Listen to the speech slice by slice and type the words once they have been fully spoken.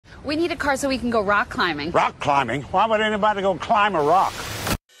We need a car so we can go rock climbing. Rock climbing? Why would anybody go climb a rock?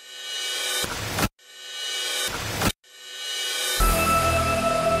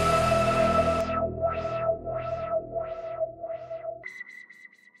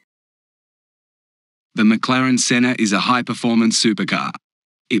 The McLaren Senna is a high-performance supercar.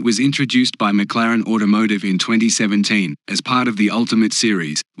 It was introduced by McLaren Automotive in 2017 as part of the Ultimate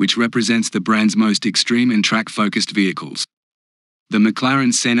Series, which represents the brand's most extreme and track-focused vehicles. The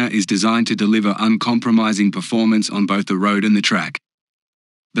McLaren Senna is designed to deliver uncompromising performance on both the road and the track.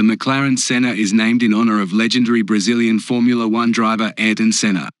 The McLaren Senna is named in honor of legendary Brazilian Formula One driver Ayrton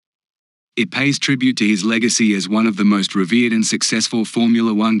Senna. It pays tribute to his legacy as one of the most revered and successful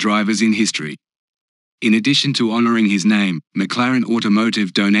Formula One drivers in history. In addition to honoring his name, McLaren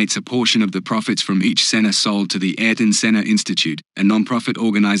Automotive donates a portion of the profits from each Senna sold to the Ayrton Senna Institute, a non-profit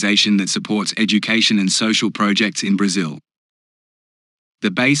organization that supports education and social projects in Brazil. The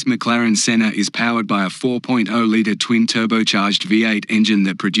base McLaren Senna is powered by a 4.0-litre twin-turbocharged V8 engine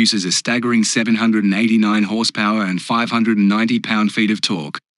that produces a staggering 789 horsepower and 590 pound-feet of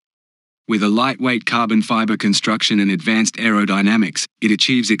torque. With a lightweight carbon fiber construction and advanced aerodynamics, it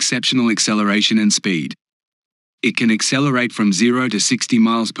achieves exceptional acceleration and speed. It can accelerate from 0 to 60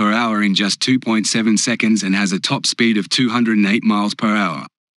 miles per hour in just 2.7 seconds and has a top speed of 208 miles per hour.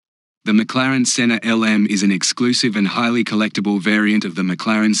 The McLaren Senna LM is an exclusive and highly collectible variant of the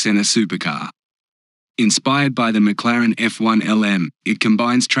McLaren Senna supercar. Inspired by the McLaren F1 LM, it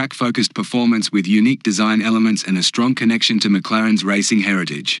combines track-focused performance with unique design elements and a strong connection to McLaren's racing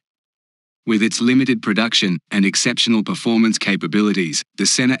heritage. With its limited production and exceptional performance capabilities, the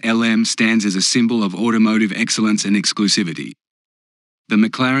Senna LM stands as a symbol of automotive excellence and exclusivity. The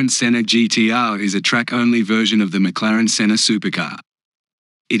McLaren Senna GTR is a track-only version of the McLaren Senna supercar.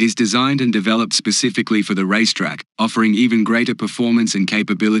 It is designed and developed specifically for the racetrack, offering even greater performance and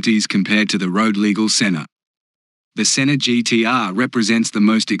capabilities compared to the road-legal Senna. The Senna GTR represents the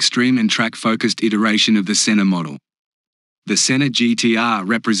most extreme and track-focused iteration of the Senna model. The Senna GTR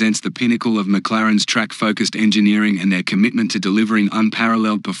represents the pinnacle of McLaren's track-focused engineering and their commitment to delivering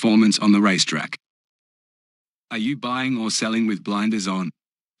unparalleled performance on the racetrack. Are you buying or selling with blinders on?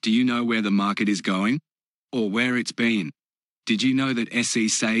 Do you know where the market is going? Or where it's been? Did you know that SC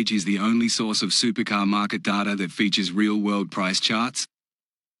Sage is the only source of supercar market data that features real-world price charts?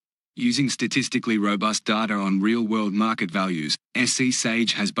 Using statistically robust data on real-world market values, SC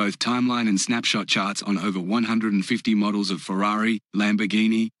Sage has both timeline and snapshot charts on over 150 models of Ferrari,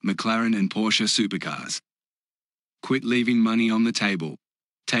 Lamborghini, McLaren and Porsche supercars. Quit leaving money on the table.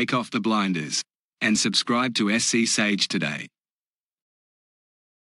 Take off the blinders. And subscribe to SC Sage today.